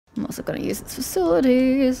I'm also going to use its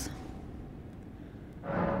facilities.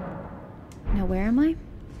 Now, where am I?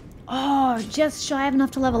 Oh, just shy of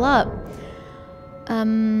enough to level up. Where are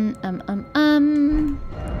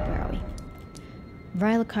we?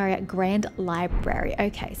 Relicaria Grand Library.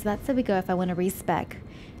 Okay, so that's where we go if I want to respec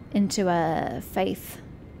into a faith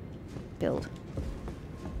build.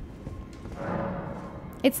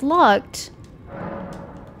 It's locked.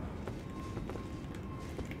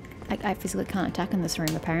 I physically can't attack in this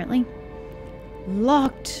room, apparently.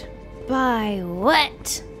 Locked by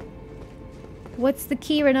what? What's the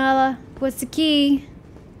key, Renala? What's the key?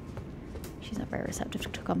 She's not very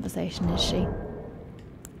receptive to conversation, is she?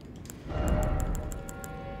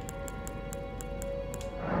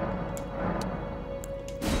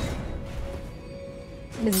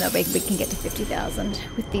 There's no way we can get to 50,000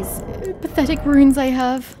 with these pathetic runes I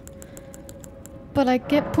have. But I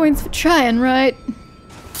get points for trying, right?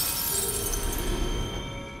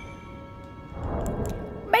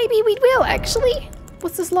 Maybe we will, actually.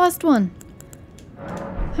 What's this last one?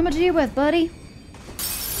 How much are you worth, buddy?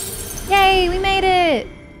 Yay, we made it!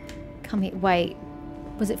 Come here, wait.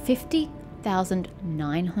 Was it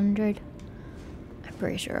 50,900? I'm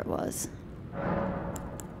pretty sure it was.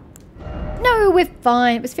 No, we're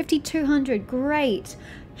fine. It was 5,200. Great.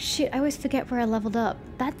 Shit, I always forget where I leveled up.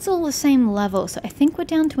 That's all the same level, so I think we're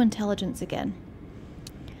down to intelligence again.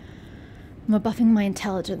 I'm buffing my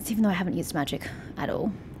intelligence, even though I haven't used magic at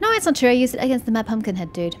all. No, it's not true. I used it against the Mad Pumpkin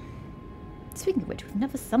Head dude. Speaking of which, we've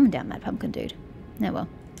never summoned down Mad Pumpkin dude. Oh well.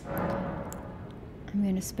 I'm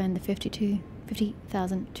going to spend the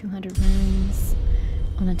 50,200 runes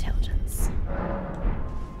on intelligence.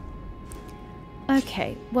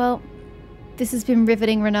 Okay, well, this has been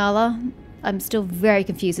riveting, Renala. I'm still very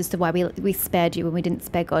confused as to why we spared you when we didn't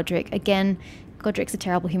spare Godric. Again, Godric's a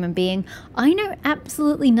terrible human being. I know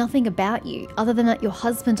absolutely nothing about you other than that your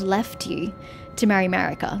husband left you to marry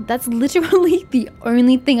Marika. That's literally the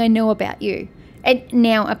only thing I know about you. And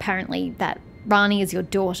now apparently that Rani is your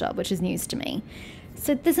daughter, which is news to me.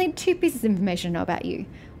 So there's only 2 pieces of information I know about you.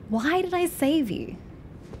 Why did I save you?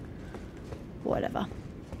 Whatever.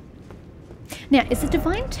 Now, is the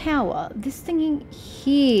Divine Tower this thingy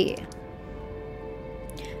here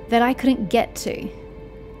that I couldn't get to?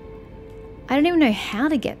 I don't even know how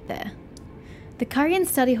to get there. The Carian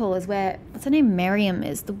Study Hall is where, what's her name, Miriam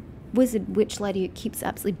is, the wizard witch lady who keeps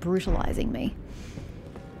absolutely brutalizing me.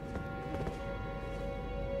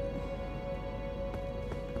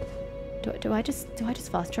 Do I just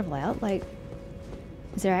fast travel out? Like,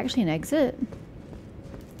 is there actually an exit?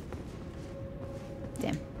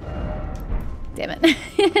 Damn. Damn it.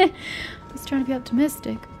 I was trying to be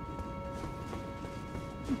optimistic.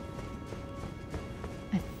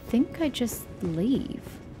 I think I just leave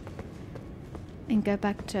and go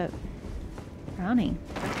back to Rani.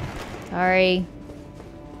 Sorry.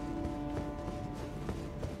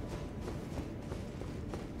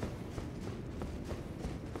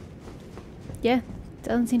 Yeah,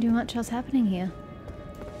 doesn't seem to be much else happening here.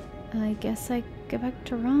 I guess I go back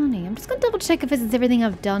to Rani. I'm just gonna double check if this is everything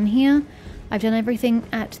I've done here. I've done everything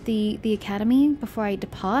at the academy before I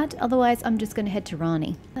depart. Otherwise, I'm just gonna head to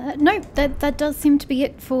Rani. No, that does seem to be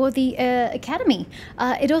it for the academy.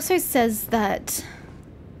 It also says that...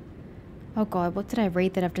 Oh god, what did I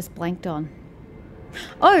read that I've just blanked on?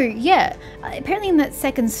 Oh, yeah. Apparently in that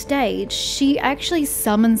second stage, she actually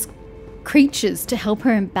summons creatures to help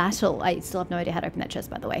her in battle. I still have no idea how to open that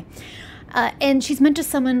chest, by the way. And she's meant to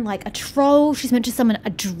summon like a troll. She's meant to summon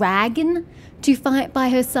a dragon to fight by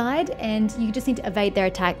her side, and you just need to evade their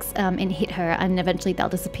attacks and hit her, and eventually they'll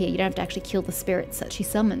disappear. You don't have to actually kill the spirits that she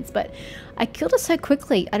summons. But I killed her so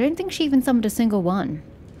quickly, I don't think she even summoned a single one.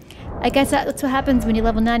 I guess that's what happens when you're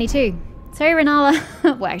level 92. Sorry, Renala.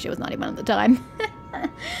 Well, actually, it was 91 at the time.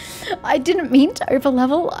 I didn't mean to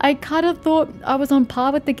overlevel. I kind of thought I was on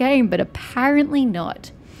par with the game, but apparently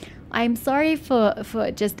not. I'm sorry for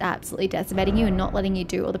just absolutely decimating you and not letting you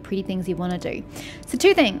do all the pretty things you want to do. So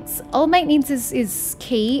 2 things. Old mate needs his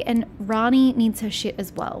key, and Rani needs her shit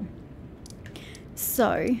as well.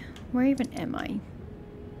 So, where even am I?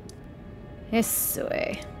 Yes,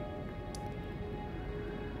 way.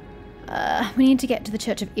 We need to get to the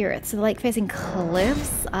Church of Erith. So the lake-facing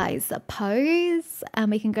cliffs, I suppose.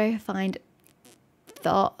 We can go find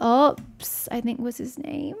Thops, I think was his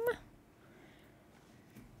name.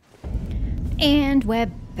 And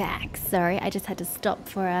we're back. Sorry, I just had to stop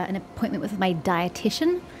for an appointment with my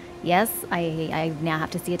dietitian. Yes, I now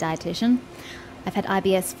have to see a dietitian. I've had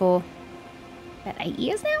IBS for about 8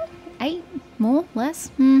 years now? 8? More?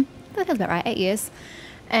 Less? That feels about right. 8 years.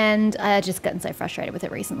 And I just gotten so frustrated with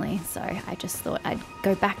it recently. So I just thought I'd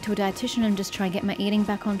go back to a dietitian and just try and get my eating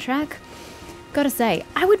back on track. Gotta say,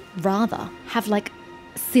 I would rather have like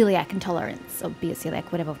celiac intolerance, or be a celiac,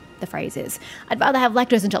 whatever the phrase is. I'd rather have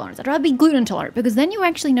lactose intolerance. I'd rather be gluten intolerant, because then you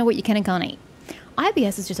actually know what you can and can't eat.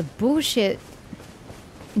 IBS is just a bullshit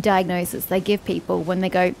diagnosis they give people when they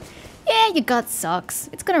go, yeah, your gut sucks.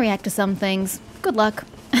 It's going to react to some things. Good luck.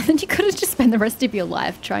 And then you could have just spent the rest of your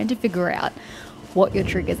life trying to figure out what your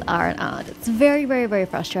triggers are and aren't. It's very, very, very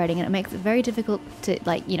frustrating, and it makes it very difficult to,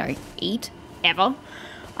 like, you know, eat ever.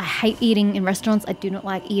 I hate eating in restaurants. I do not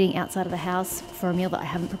like eating outside of the house for a meal that I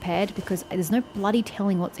haven't prepared, because there's no bloody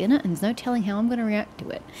telling what's in it, and there's no telling how I'm going to react to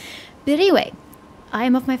it. But anyway, I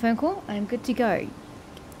am off my phone call. I'm good to go.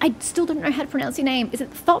 I still don't know how to pronounce your name. Is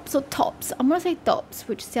it Thops or Tops? I'm going to say Thops,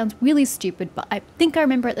 which sounds really stupid, but I think I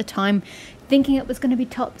remember at the time thinking it was going to be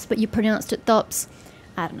Tops, but you pronounced it Thops.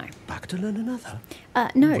 I don't know. Back to learn another?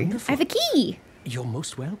 No. Wonderful. I have a key. You're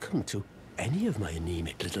most welcome to any of my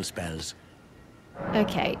anemic little spells.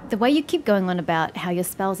 Okay, the way you keep going on about how your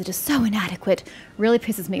spells are just so inadequate really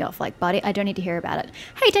pisses me off. Like, buddy, I don't need to hear about it.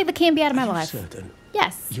 Hey, take the key and be out of my life. Certain?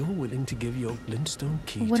 Yes. You're willing to give your glintstone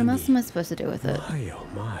key What to me? else am I supposed to do with it? My, oh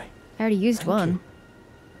my. I already used one.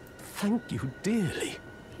 Thank you dearly.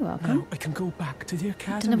 You're welcome. Now I can go back to the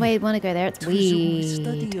academy. I don't know why you'd want to go there. It's to resume my weird.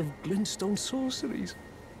 study of glintstone sorceries.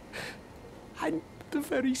 And the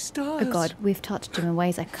very stars. Oh god, we've touched him in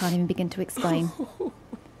ways I can't even begin to explain.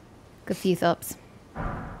 Good for you, Thops.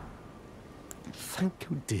 Thank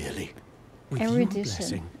you dearly. With your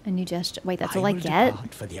blessing, Erudition. A new gesture. Wait, that's all I will get?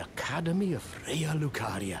 depart for the Academy of Rhea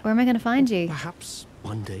Lucaria. Where am I going to find you? Perhaps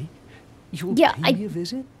one day you'll Yeah, pay me a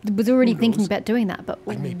visit. Was already Who thinking knows? about doing that, but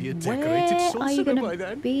I may be a decorated where are you sorcerer going by to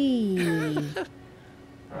then. be?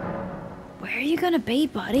 Where are you going to be,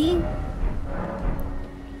 buddy?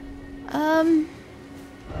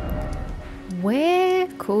 Where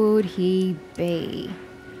could he be?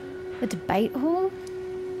 The debate hall?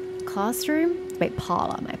 Classroom? Debate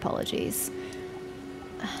parlor, my apologies.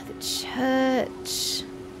 The church.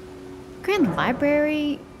 Grand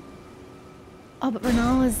library? Oh, but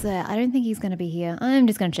Renal is there. I don't think he's going to be here. I'm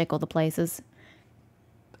just going to check all the places.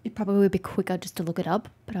 It probably would be quicker just to look it up,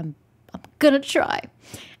 but I'm going to try.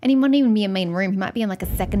 And he might even be a main room. He might be in like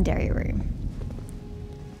a secondary room.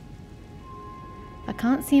 I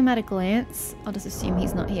can't see him at a glance. I'll just assume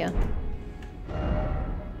he's not here.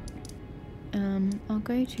 I'll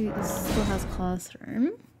go to the schoolhouse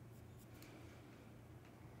classroom.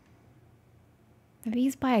 Maybe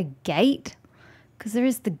he's by a gate? Because there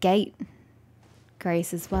is the gate,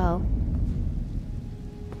 Grace, as well.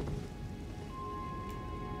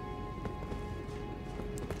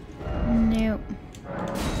 Nope.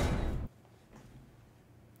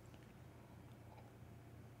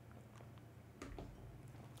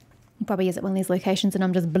 He probably is at one of these locations and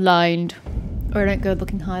I'm just blind. Or I don't go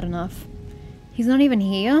looking hard enough. He's not even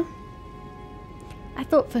here. I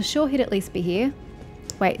thought for sure he'd at least be here.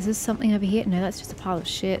 Wait, is this something over here? No, that's just a pile of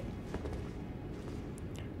shit.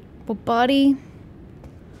 Well, buddy,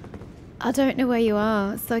 I don't know where you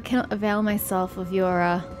are, so I cannot avail myself of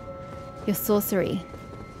your sorcery.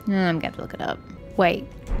 I'm going to look it up. Wait,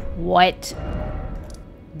 what?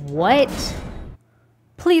 What?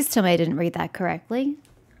 Please tell me I didn't read that correctly.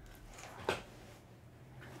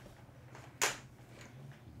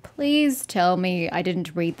 Please tell me I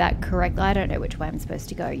didn't read that correctly. I don't know which way I'm supposed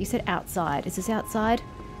to go. You said outside. Is this outside?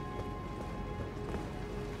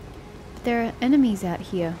 But there are enemies out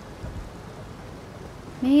here.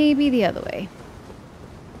 Maybe the other way.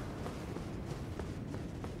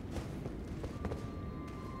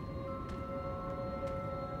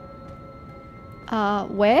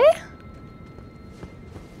 Where?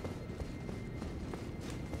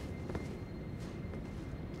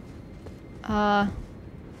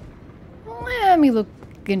 Let me look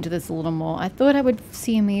into this a little more. I thought I would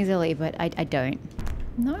see him easily, but I don't.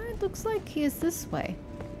 No, it looks like he is this way.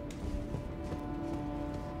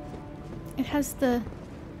 It has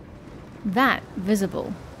that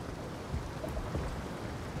visible.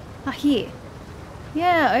 Ah, here.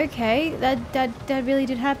 Yeah, okay. That really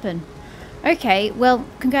did happen. Okay, well,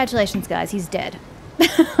 congratulations, guys. He's dead.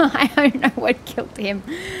 I don't know what killed him,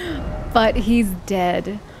 but he's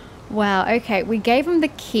dead. Wow, okay. We gave him the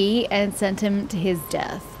key and sent him to his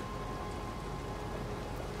death.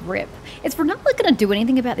 Rip. Is Renala going to do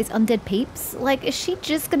anything about these undead peeps? Like, is she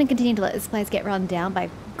just going to continue to let this place get run down by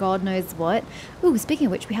God knows what? Ooh, speaking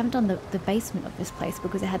of which, we haven't done the basement of this place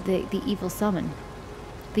because it had the evil summon.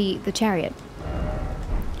 The chariot.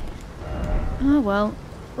 Oh, well.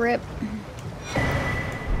 Rip.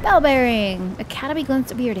 Bell bearing! Academy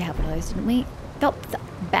glimpse. We already have those, didn't we? Stop the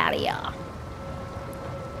barrier.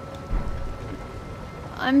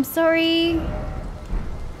 I'm sorry.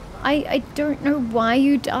 I don't know why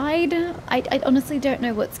you died. I honestly don't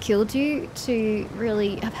know what's killed you to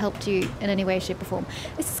really have helped you in any way, shape or form.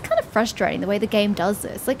 This is kind of frustrating the way the game does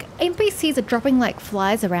this. Like, NPCs are dropping like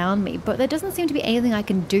flies around me, but there doesn't seem to be anything I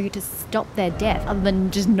can do to stop their death other than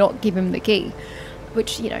just not give him the key.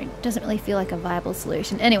 Which, you know, doesn't really feel like a viable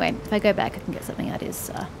solution. Anyway, if I go back, I can get something that is...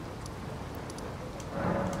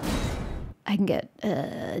 I can get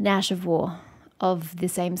an Ash of War of the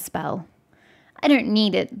same spell. I don't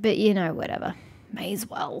need it, but you know, whatever. May as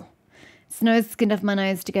well. It's no skin off my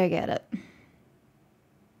nose to go get it.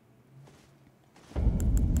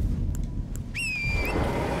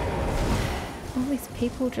 All these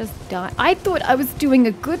people just die. I thought I was doing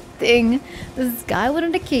a good thing. This guy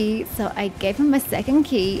wanted a key, so I gave him my second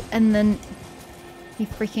key, and then he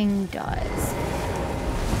freaking dies.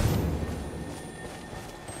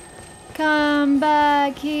 Come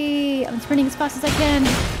back here. I'm sprinting as fast as I can.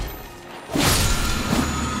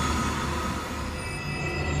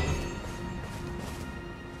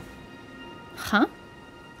 Huh?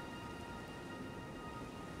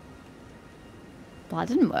 Well, that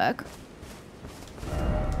didn't work.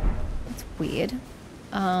 That's weird.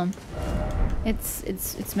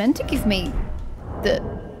 It's meant to give me the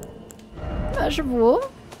Ash of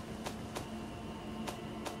War.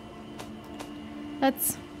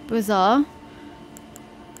 That's bizarre.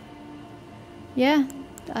 Yeah,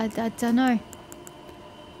 I don't know.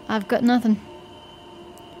 I've got nothing.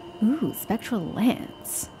 Ooh, Spectral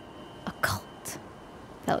Lance. Occult.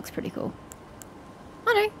 That looks pretty cool.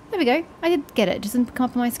 Oh no, there we go. I did get it. It just didn't come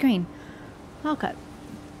up on my screen. Okay.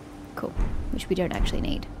 Cool. Which we don't actually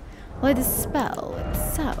need. Although the spell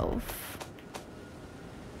itself...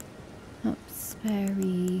 Oh, it's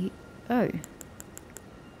very... Oh.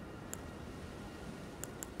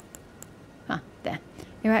 Ah, there.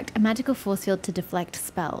 Erect a magical force field to deflect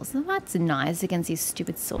spells. Oh, that's nice against these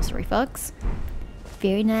stupid sorcery fucks.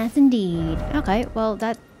 Very nice indeed. Okay, well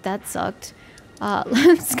that sucked.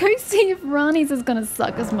 Let's go see if Rani's is gonna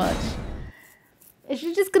suck as much. Is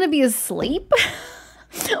she just gonna be asleep?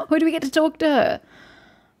 Or do we get to talk to her?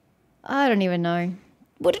 I don't even know.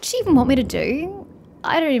 What did she even want me to do?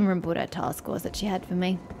 I don't even remember what her task was that she had for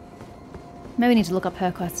me. Maybe we need to look up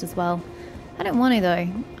her quest as well. I don't want to though.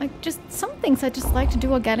 Some things I just like to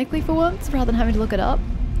do organically for once rather than having to look it up.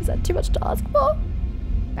 Is that too much to ask for?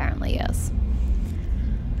 Apparently yes.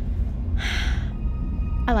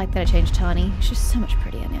 I like that I changed Tani. She's so much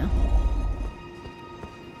prettier now.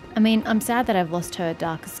 I mean, I'm sad that I've lost her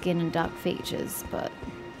darker skin and dark features, but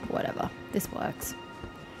whatever. This works.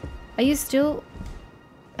 Are you still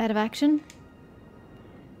out of action?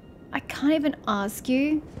 I can't even ask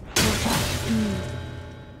you.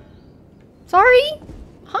 Sorry?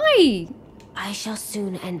 Hi! I shall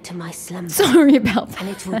soon enter my slumber. Sorry about that. And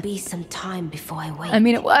it will be some time before I wake. I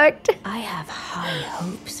mean, it worked. I have high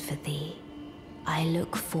hopes for thee. I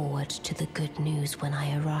look forward to the good news when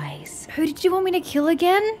I arise. Who did you want me to kill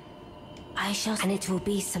again? I shall, and it will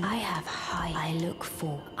be some. I have high. I look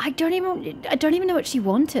for. I don't even know what she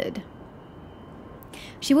wanted.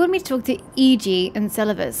 She wanted me to talk to E.G. and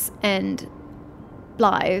Celavus and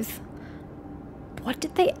Blythe. What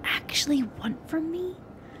did they actually want from me?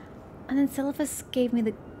 And then Celavus gave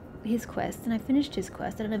me his quest, and I finished his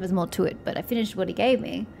quest. I don't know if there's more to it, but I finished what he gave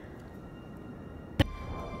me.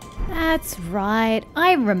 That's right.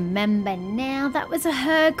 I remember now. That was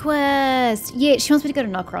her quest. Yeah, she wants me to go to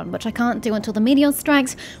Nokron, which I can't do until the meteor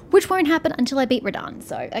strikes, which won't happen until I beat Radahn.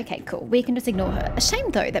 So, okay, cool. We can just ignore her. A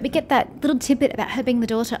shame, though, that we get that little tidbit about her being the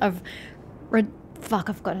daughter of... Fuck,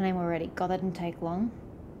 I forgot her name already. God, that didn't take long.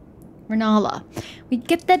 Renala. We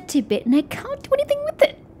get that tidbit, and I can't do anything with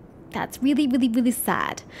it. That's really, really, really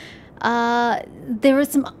sad. There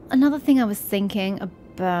was another thing I was thinking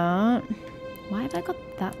about... Why have I got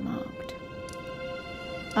that marked?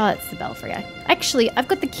 Oh, it's the belfry. Actually, I've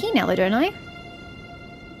got the key now, though, don't I?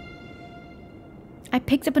 I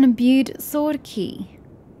picked up an imbued sword key.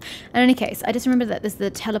 In any case, I just remember that there's the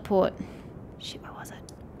teleport. Shit, where was it?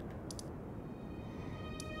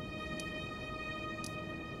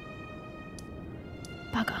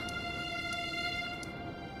 Bugger.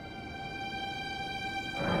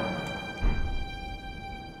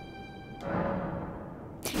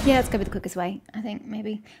 Yeah, let's go with the quickest way, I think,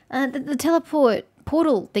 maybe. The teleport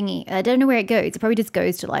portal thingy, I don't know where it goes. It probably just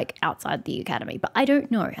goes to, like, outside the academy. But I don't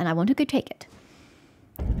know, and I want to go take it.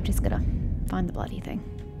 I'm just gonna find the bloody thing.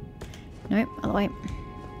 Nope, other way.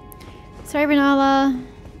 Sorry, Renala.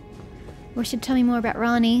 Wish you'd tell me more about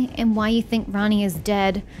Rani and why you think Rani is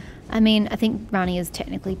dead. I mean, I think Rani is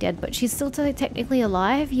technically dead, but she's still technically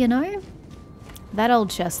alive, you know? That old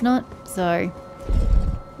chestnut, so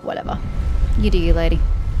whatever. You do you, lady.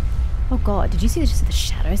 Oh god, did you see just the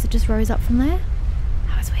shadows that just rose up from there?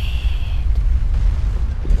 That was weird.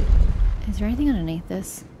 Is there anything underneath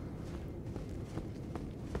this?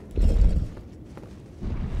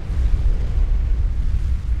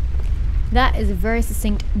 That is a very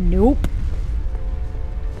succinct nope.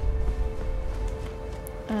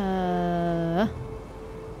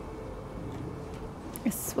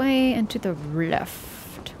 This way and to the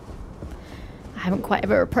left. I haven't quite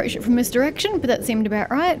ever approached it from this direction, but that seemed about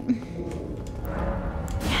right.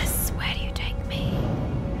 Yes, where do you take me?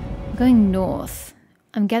 I'm going north.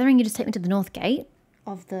 I'm gathering you just take me to the north gate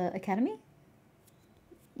of the academy?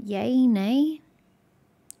 Yay, nay?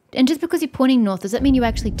 And just because you're pointing north, does that mean you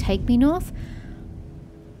actually take me north?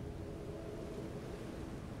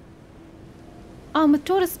 Oh, I'm with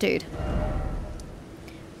Tortoise Dude.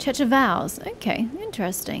 Church of Vows. Okay,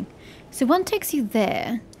 interesting. So one takes you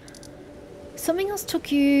there. Something else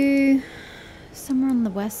took you somewhere on the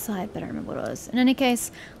west side, but I don't remember what it was. In any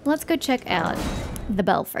case, let's go check out the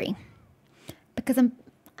Belfry. Because I'm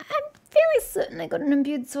fairly certain I got an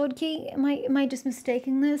imbued sword key. Am I just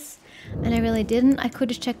mistaking this? And I really didn't. I could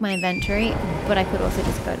just check my inventory, but I could also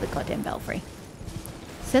just go to the goddamn Belfry.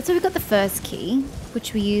 So that's where we got the first key,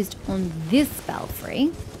 which we used on this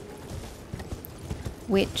Belfry,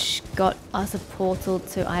 which got us a portal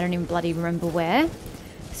to I don't even bloody remember where.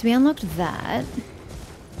 So we unlocked that.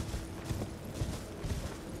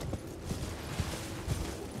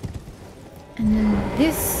 And then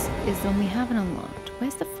this is the one we haven't unlocked.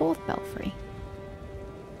 Where's the fourth Belfry?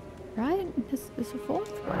 Right? Is this a fourth?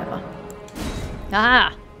 Whatever.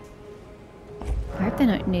 Ah! I hope they're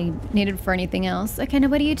not needed for anything else. Okay, now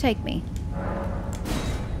where do you take me?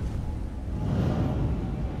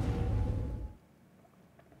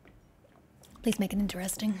 Please make it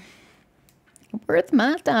interesting. Worth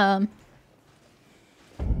my time.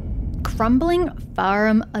 Crumbling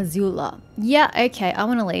Farum Azula. Yeah, okay, I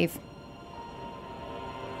want to leave.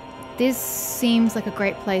 This seems like a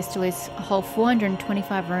great place to lose a whole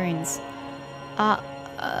 425 runes. How'd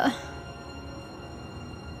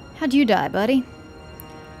you die, buddy?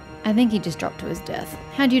 I think he just dropped to his death.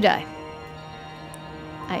 How'd you die?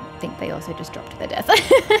 I think they also just dropped to their death.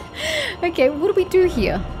 Okay, what do we do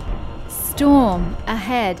here? Storm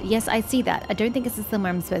ahead. Yes, I see that. I don't think this is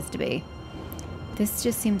somewhere I'm supposed to be. This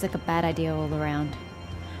just seems like a bad idea all around.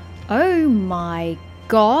 Oh my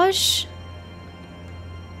gosh.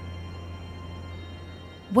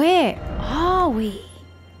 Where are we?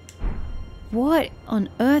 What on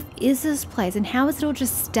earth is this place? And how is it all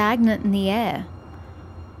just stagnant in the air?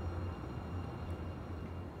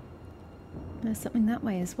 There's something that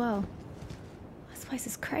way as well. This place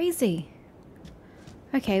is crazy.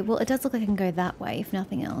 Okay, well, it does look like I can go that way, if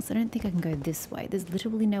nothing else. I don't think I can go this way. There's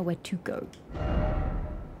literally nowhere to go.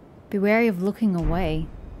 Be wary of looking away.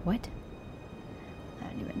 What? I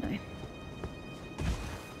don't even know.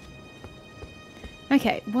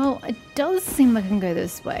 Okay, well, it does seem like I can go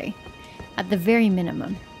this way. At the very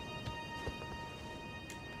minimum.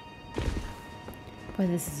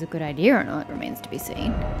 Whether this is a good idea or not remains to be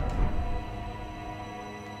seen.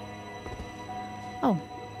 Oh,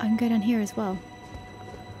 I can go down here as well.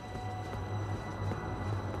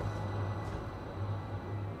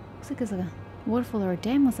 Looks like there's like a waterfall or a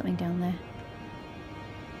dam or something down there.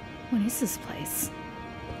 What is this place?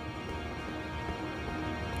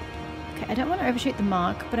 Okay, I don't want to overshoot the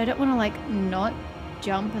mark, but I don't want to like not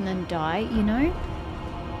jump and then die, you know?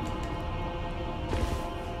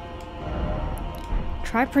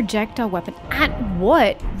 Try projectile weapon. At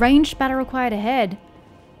what? Ranged battle required ahead.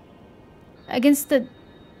 Against the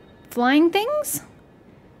flying things?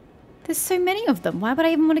 There's so many of them. Why would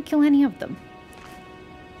I even want to kill any of them?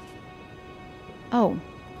 Oh.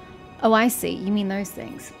 Oh, I see. You mean those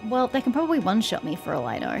things. Well, they can probably one-shot me for all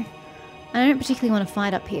I know. I don't particularly want to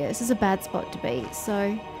fight up here. This is a bad spot to be.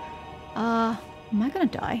 So, am I going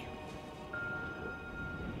to die?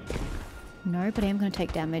 No, but I am going to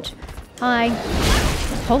take damage. Hi.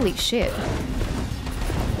 Holy shit.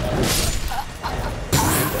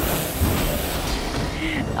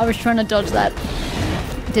 I was trying to dodge that.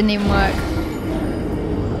 Didn't even work.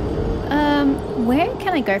 Where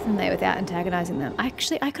can I go from there without antagonizing them?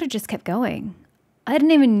 Actually, I could have just kept going. I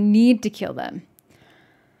didn't even need to kill them.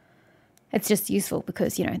 It's just useful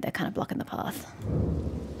because, you know, they're kind of blocking the path.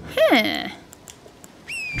 Huh.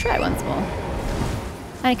 Try it once more.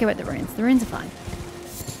 I don't care about the runes. The runes are fine.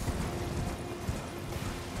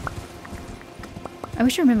 I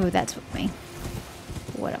wish I remembered where that took me.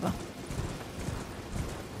 Whatever.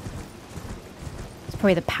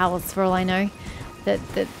 Probably the palace for all I know.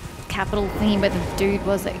 The capital thingy where the dude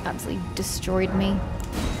was that absolutely destroyed me.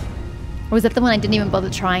 Or was that the one I didn't even bother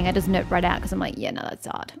trying? I just noped right out because I'm like, yeah, no, that's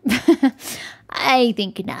hard. I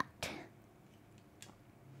think not.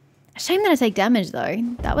 A shame that I take damage though.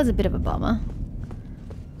 That was a bit of a bummer.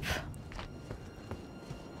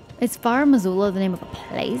 Is Farah Missoula the name of a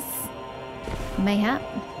place? Mayhap?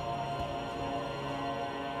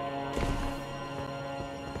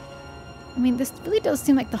 I mean, this really does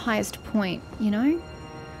seem like the highest point, you know?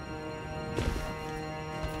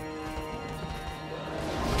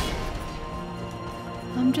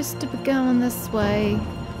 I'm just going this way.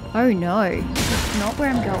 Oh no, this is not where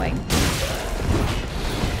I'm going.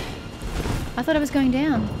 I thought I was going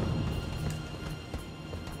down.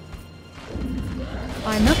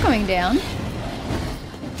 I'm not going down.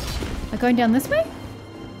 Am I going down this way?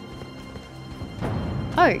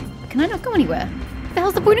 Oh, can I not go anywhere? What the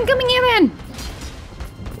hell's the point in coming here then?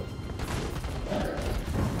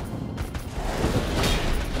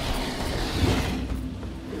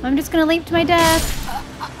 I'm just gonna leap to my death.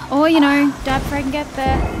 Or, you know, die before I can get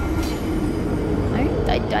there.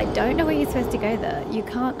 I don't know where you're supposed to go there. You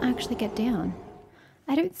can't actually get down.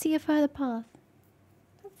 I don't see a further path.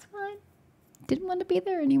 That's fine. Didn't want to be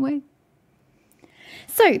there anyway.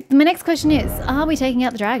 So, my next question is, are we taking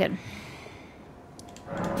out the dragon?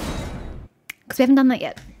 Because we haven't done that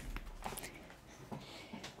yet.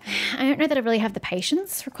 I don't know that I really have the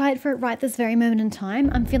patience required for it right this very moment in time.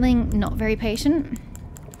 I'm feeling not very patient.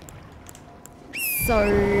 So,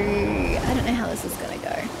 I don't know how this is going to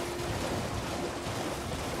go.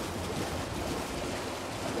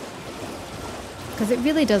 Because it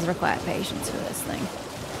really does require patience for this thing.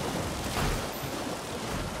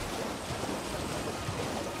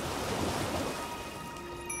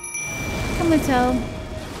 Come Littell.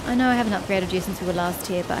 I know I haven't upgraded you since we were last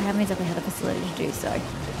here, but I haven't exactly had the facility to do so.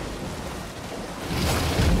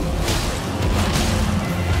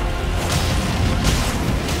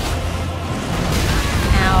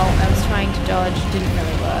 I was trying to dodge, didn't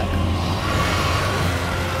really work.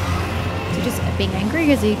 Is he just being angry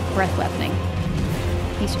or is he breath weaponing?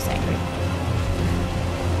 He's just angry.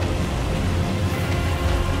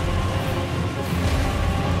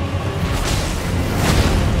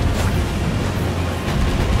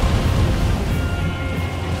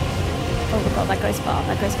 Oh god, that goes far,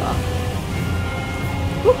 that goes far.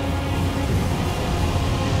 Woo.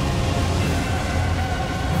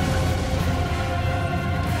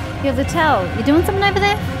 Yo, Littell, you doing something over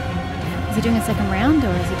there? Is he doing a second round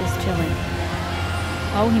or is he just chilling?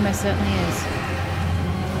 Oh, he most certainly is.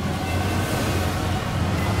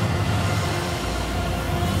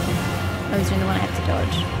 Oh, he's doing the one I have to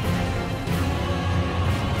dodge.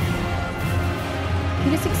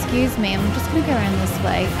 Can you just excuse me? I'm just going to go around this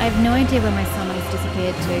way. I have no idea where my summon's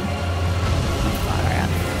disappeared to. Oh, far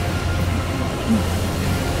out.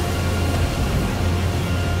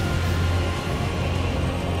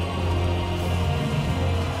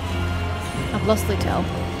 I've lost Littell.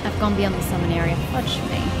 I've gone beyond the summon area. Fudge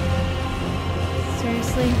me.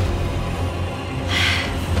 Seriously?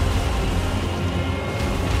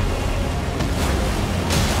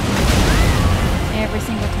 Every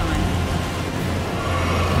single time.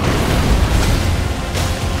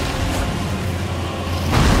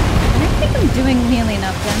 I don't think I'm doing nearly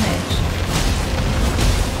enough damage.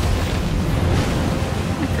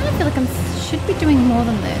 I kind of feel like I should be doing more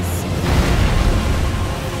than this.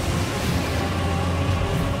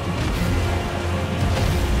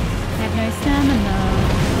 No stamina.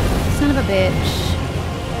 Son of a bitch.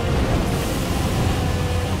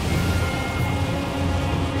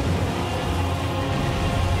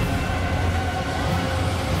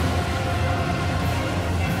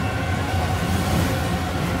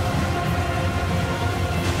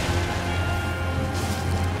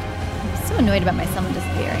 I'm so annoyed about my summon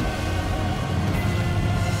disappearing.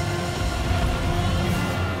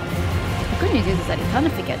 The good news is that he kind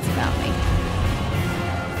of forgets about me.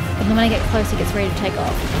 And then when I get close, he gets ready to take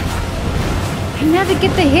off. I never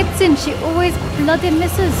get the hits in. She always bloody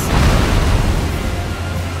misses.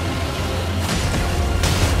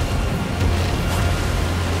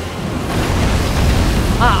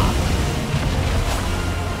 Ah.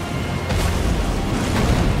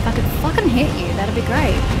 If I could fucking hit you, that'd be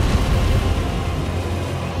great.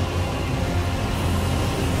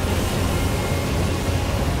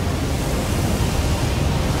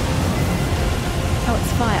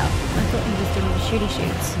 Fire. I thought he was doing the shooty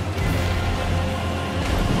shoots.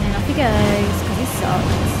 And off he goes, because he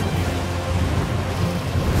sucks.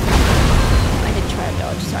 I did try to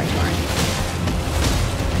dodge, sorry Torin.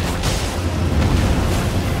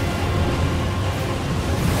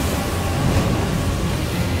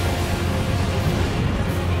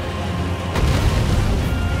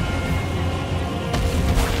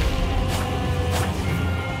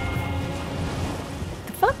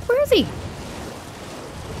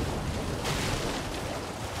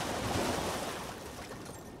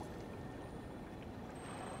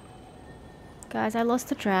 Guys, I lost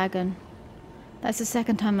the dragon. That's the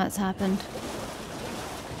second time that's happened.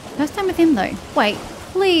 First time with him though. Wait,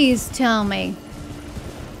 please tell me.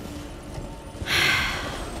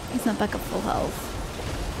 He's not back at full health.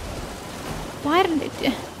 Why did it...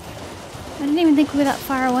 I didn't even think we were that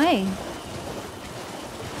far away.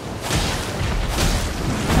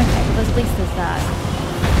 Okay, well at least there's that.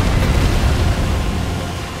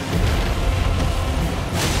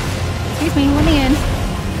 Excuse me, let me in.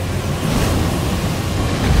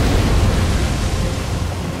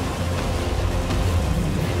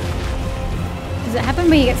 Does it happen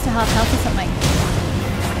when he gets to half health or something?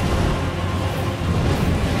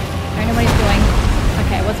 I don't know what he's doing.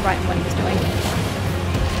 Okay, I was right in what he was doing.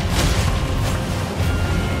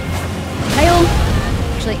 Tail!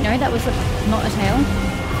 Actually, no, that was not a tail.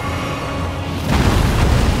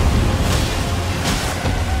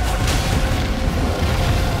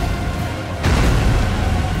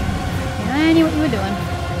 Yeah, I knew what you were doing.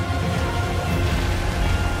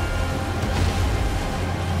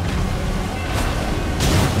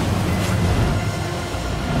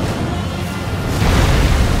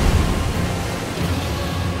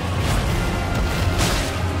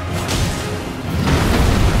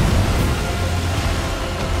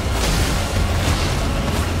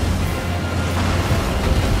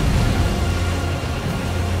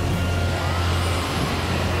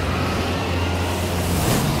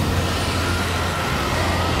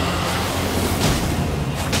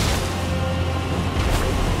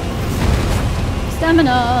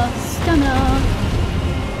 Stamina! Stamina!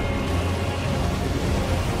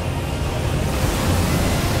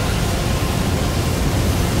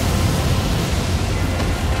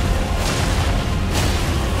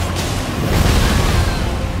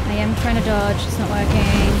 I am trying to dodge, it's not working.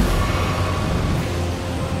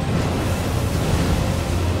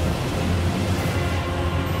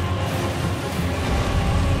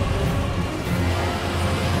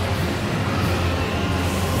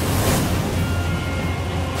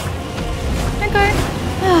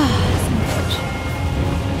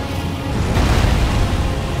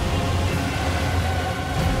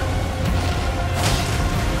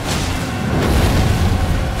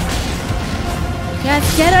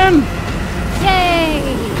 Let's get him!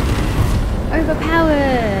 Yay!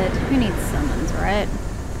 Overpowered! Who needs summons, right?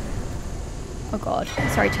 Oh god.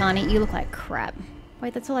 Sorry, Tani, you look like crap.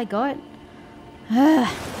 Wait, that's all I got? I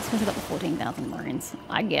suppose I got the 14,000 marines.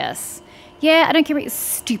 I guess. Yeah, I don't care about your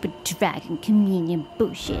stupid dragon communion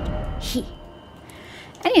bullshit.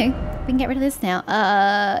 Anyway, we can get rid of this now.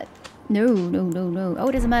 No. Oh,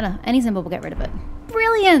 it doesn't matter. Any symbol will get rid of it.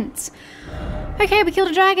 Brilliant! Okay, we killed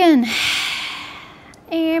a dragon.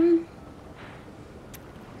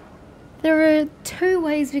 There are two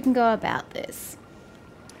ways we can go about this.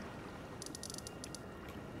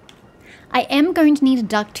 I am going to need to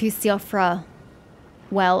duck to Siofra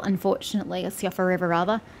well, unfortunately, or Siofra River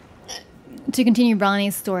rather, to continue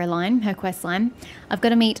Rani's storyline, her quest line. I've got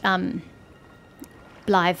to meet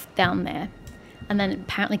Blythe down there, and then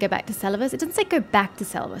apparently go back to Celibus. It doesn't say go back to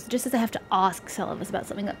Celibus, it just says I have to ask Celibus about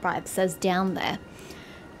something that Blythe says down there.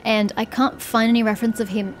 And I can't find any reference of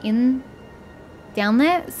him down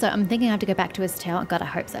there, so I'm thinking I have to go back to his tower. God, I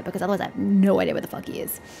hope so, because otherwise I have no idea where the fuck he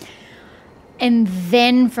is. And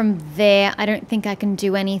then from there, I don't think I can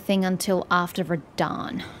do anything until after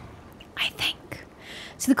Radahn, I think.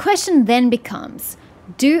 So the question then becomes,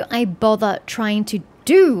 do I bother trying to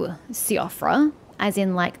do Siofra, as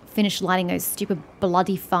in like finish lighting those stupid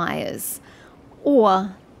bloody fires,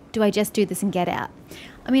 or do I just do this and get out?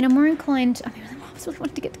 I mean, I'm more inclined, I really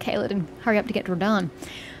wanted to get to Caelid and hurry up to get to Radahn,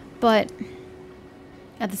 but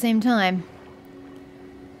at the same time,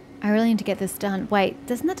 I really need to get this done. Wait,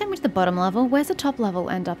 doesn't that take me to the bottom level? Where's the top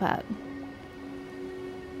level end up at?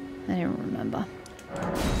 I don't remember.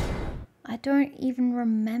 I don't even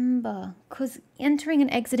remember, because entering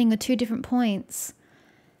and exiting are 2 different points.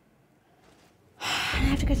 I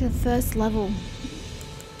have to go to the first level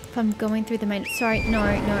if I'm going through the main... Sorry, no.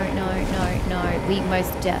 We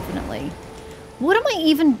most definitely... What am I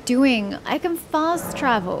even doing? I can fast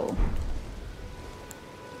travel.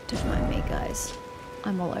 Don't mind me, guys.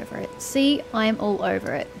 I'm all over it. See, I'm all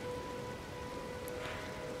over it.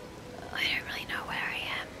 I don't really know where I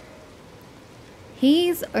am.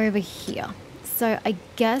 He's over here. So I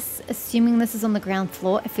guess, assuming this is on the ground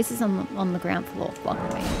floor, if this is on the ground floor, fuck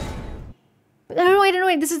me. But no,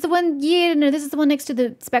 wait, this is the one, yeah, no, this is the one next to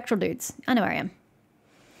the spectral dudes. I know where I am.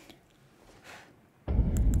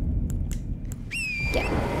 Yeah.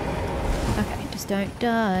 Okay, just don't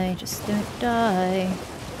die, just don't die.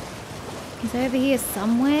 He's over here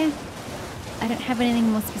somewhere. I don't have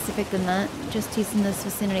anything more specific than that. Just he's in this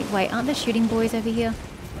vicinity. Wait, aren't there shooting boys over here?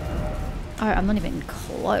 Oh, I'm not even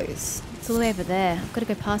close. It's all the way over there. I've got to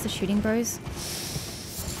go past the shooting bros.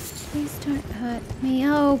 Please don't hurt me.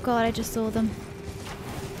 Oh god, I just saw them.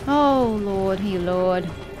 Oh lord, you lord.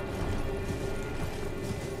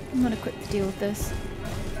 I'm not equipped to deal with this.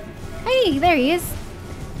 Hey, there he is.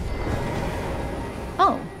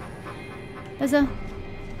 Oh. There's a...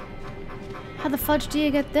 How the fudge do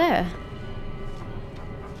you get there?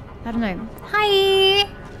 I don't know. Hi!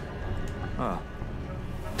 Ah.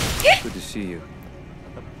 Good to see you.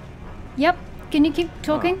 Yep. Can you keep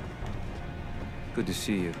talking? Good to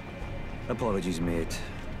see you. Apologies, mate.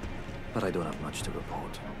 But I don't have much to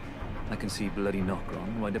report. I can see bloody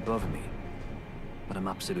Nokron right above me. But I'm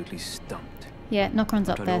absolutely stumped. Yeah, Nokron's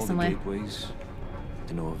up there somewhere. Tried all the gateways,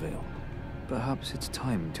 to no avail. Perhaps it's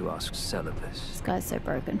time to ask Celibus. This guy's so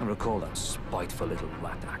broken. I recall that spiteful little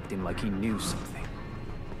rat acting like he knew something.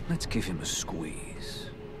 Let's give him a squeeze.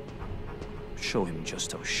 Show him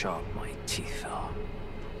just how sharp my teeth are.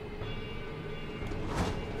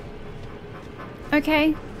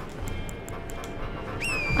 Okay.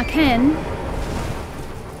 I can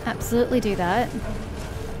absolutely do that.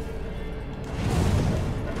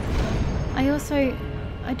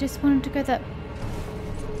 I just wanted to go that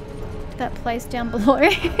place down below.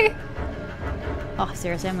 Oh,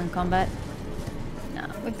 seriously, I'm in combat. No,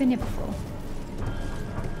 we've been here before.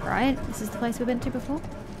 Right? This is the place we've been to before?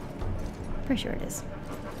 Pretty sure it is.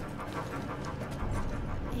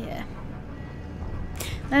 Yeah.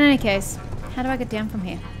 In any case, how do I get down from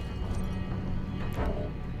here?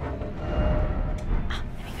 Ah,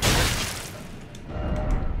 there we go.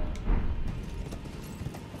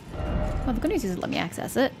 Well, the good news is it let me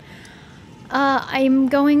access it. I think I'm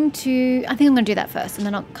going to do that first and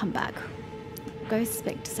then I'll come back. Go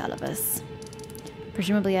speak to Celibus.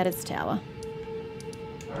 Presumably at its tower.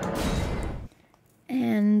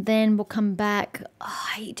 And then we'll come back. Oh,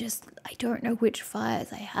 I don't know which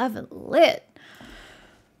fires I haven't lit.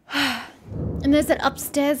 And there's that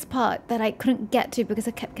upstairs part that I couldn't get to because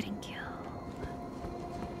I kept getting killed.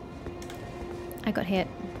 I got hit.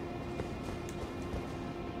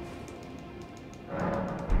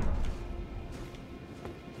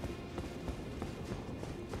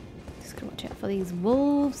 Just gotta watch out for these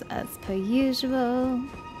wolves as per usual.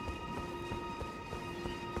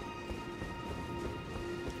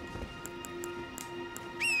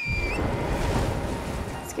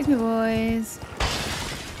 Excuse me, boys.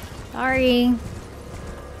 Sorry.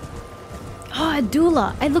 Oh, a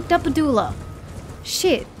doula. I looked up a doula.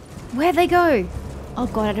 Shit. Where'd they go? Oh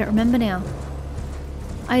god, I don't remember now.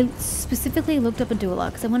 I specifically looked up a doula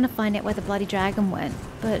because I wanted to find out where the bloody dragon went.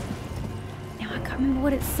 But now I can't remember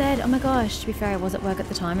what it said. Oh my gosh. To be fair, I was at work at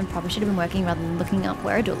the time and probably should have been working rather than looking up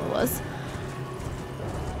where a doula was.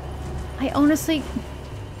 I honestly...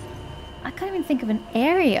 I can't even think of an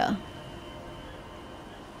area.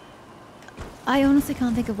 I honestly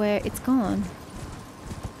can't think of where it's gone.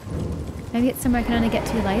 Maybe it's somewhere I can only get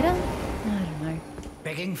to later? I don't know.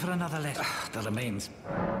 Begging for another letter. The remains.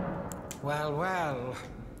 Well, well.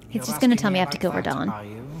 It's just going to tell me I have to kill Radahn. Are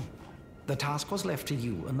you? The task was left to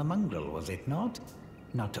you and the mongrel, was it not?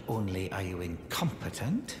 Not only are you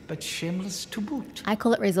incompetent, but shameless to boot. I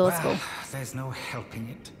call it resourceful. Well, there's no helping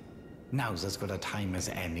it. Now's as good a time as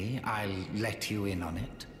any. I'll let you in on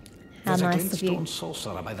it. How There's nice a of you. glintstone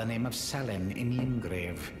sorcerer by the name of Selin in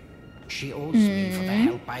Limgrave. She owes me for the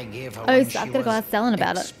help I gave her. Oh, when so she I've got to go was ask Selin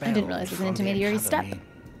about it. I didn't expelled realize it was an from the intermediary step. academy.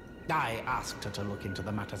 I asked her to look into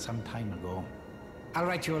the matter some time ago. I'll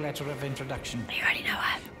write you a letter of introduction. You already know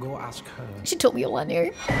her. Go ask her. She told me all I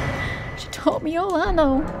knew. She told me all I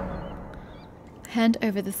know. Hand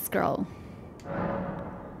over the scroll.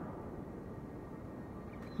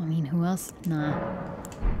 I mean, who else? Nah.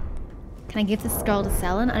 Can I give the scroll to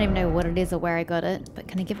Selin? I don't even know what it is or where I got it, but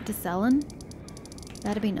can I give it to Selin?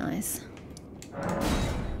 That'd be nice.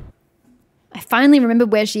 I finally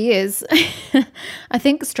remembered where she is. I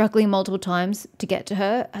think struggling multiple times to get to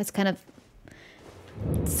her has kind of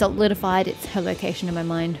solidified her location in my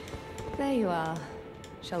mind. There you are.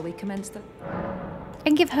 Shall we commence the... I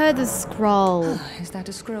can give her the scroll. Is that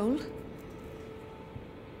a scroll?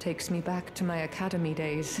 Takes me back to my academy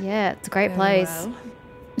days. Yeah, it's a great Very place. well.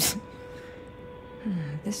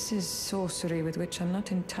 This is sorcery with which I'm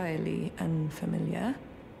not entirely unfamiliar.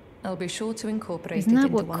 I'll be sure to incorporate Isn't it that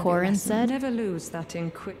into what one of your Corin lessons. said? Never lose that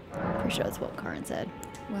inqui... Pretty sure that's what Corin said.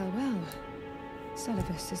 Well, well.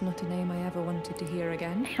 Celibus is not a name I ever wanted to hear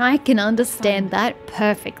again. I can understand that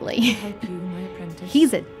perfectly. Help you, my apprentice.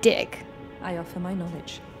 He's a dick. I offer my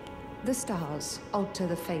knowledge. The stars alter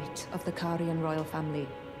the fate of the Karian royal family.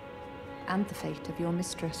 and the fate of your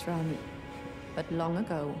mistress, Rani. But long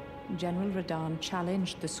ago, General Radahn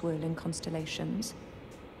challenged the swirling constellations,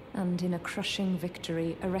 and in a crushing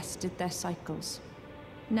victory arrested their cycles.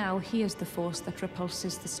 Now he is the force that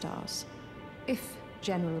repulses the stars. If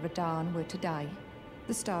General Radahn were to die,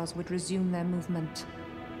 the stars would resume their movement,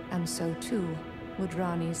 and so too would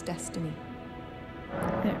Rani's destiny.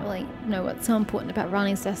 I don't really know what's so important about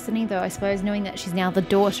Rani's destiny, though I suppose knowing that she's now the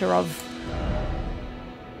daughter of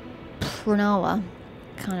Pranawa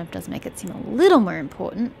kind of does make it seem a little more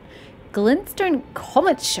important. Glintstone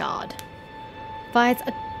Comet Shard. Fires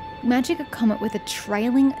a magic comet with a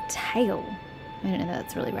trailing tail. I don't know if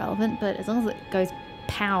that's really relevant, but as long as it goes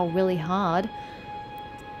pow really hard.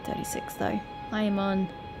 36 though. I am on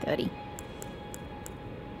 30.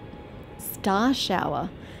 Star Shower.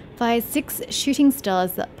 Fires 6 shooting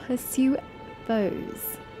stars that pursue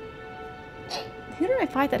foes. Who do I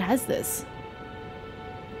fight that has this?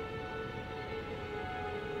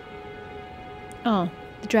 Oh,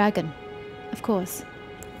 the dragon. Of course.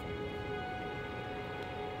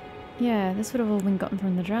 Yeah, this would have all been gotten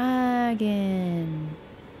from the dragon.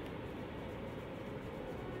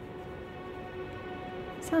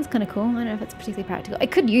 Sounds kind of cool. I don't know if it's particularly practical. I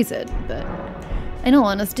could use it, but in all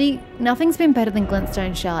honesty, nothing's been better than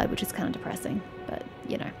Glintstone Shard, which is kind of depressing. But,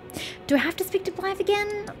 you know. Do I have to speak to Blythe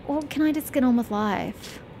again? Or can I just get on with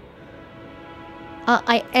life?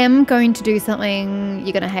 I am going to do something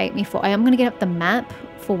you're going to hate me for. I am going to get up the map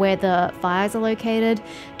for where the fires are located,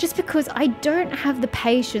 just because I don't have the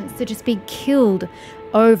patience to just be killed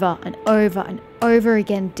over and over and over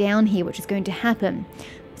again down here, which is going to happen,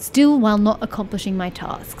 still while not accomplishing my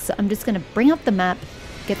tasks. So I'm just going to bring up the map,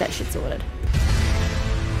 get that shit sorted.